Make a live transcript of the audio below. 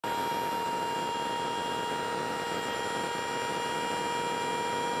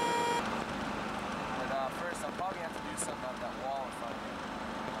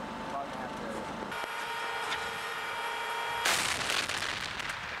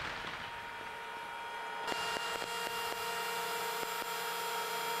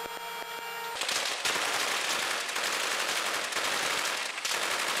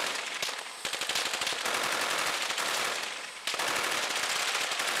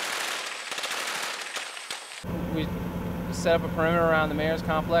set up a perimeter around the mayor's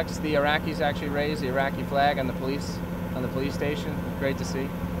complex. The Iraqis actually raised the Iraqi flag on the police station. Great to see,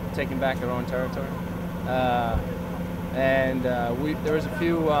 taking back their own territory. There was a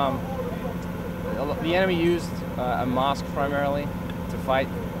few. The enemy used a mosque primarily to fight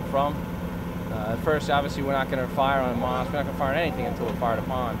from. At first, obviously, we're not going to fire on a mosque. We're not going to fire on anything until we're fired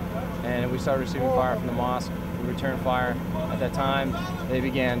upon. And we started receiving fire from the mosque. We returned fire. At that time, they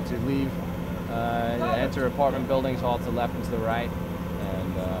began to leave, enter apartment buildings, all to the left and to the right.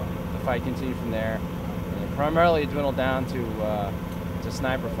 And the fight continued from there. And primarily, it dwindled down to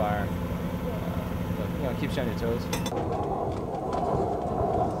sniper fire. But, you know, keep you on your toes.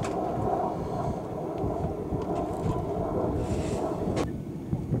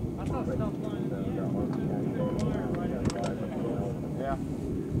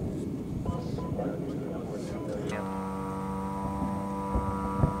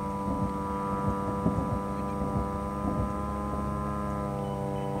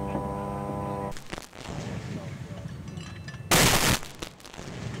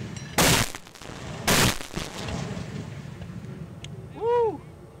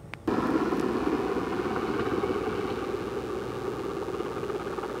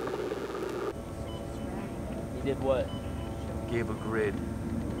 Did what? Gave a grid.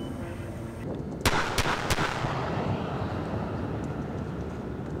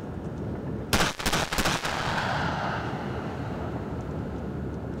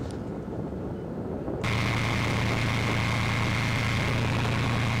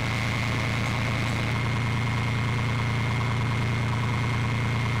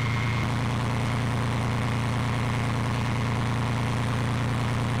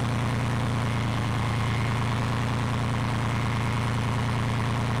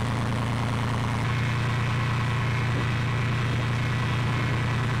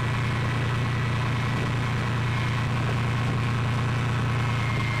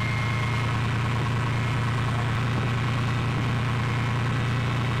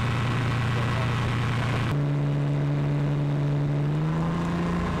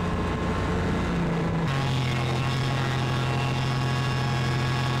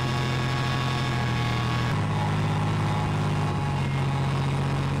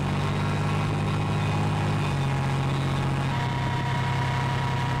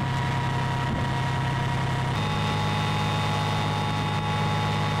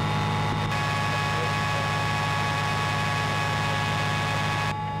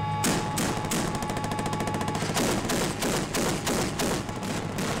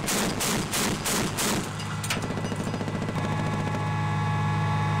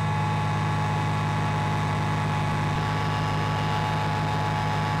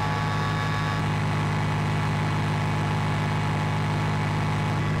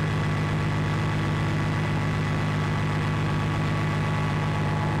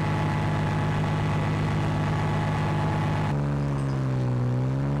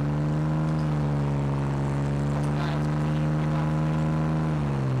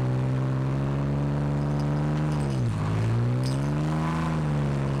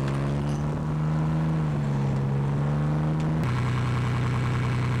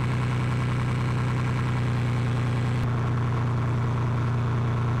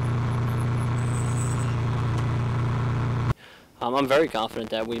 I'm very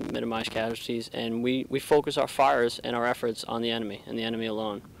confident that we minimize casualties, and we focus our fires and our efforts on the enemy and the enemy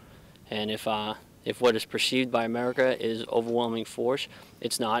alone. And if what is perceived by America is overwhelming force,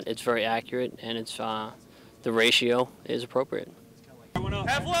 it's not. It's very accurate, and it's the ratio is appropriate.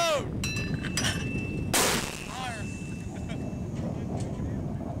 Half load!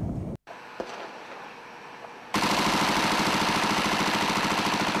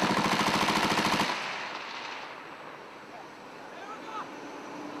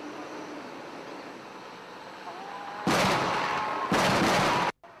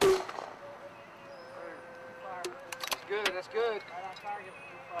 That's good.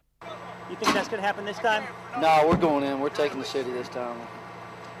 You think that's going to happen this time? No, we're going in. We're taking the city this time.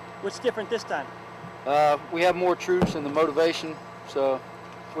 What's different this time? We have more troops and the motivation, so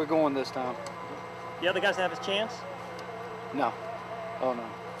we're going this time. The other guys have a chance? No. Oh, no.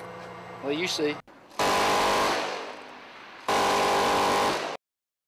 Well, you see.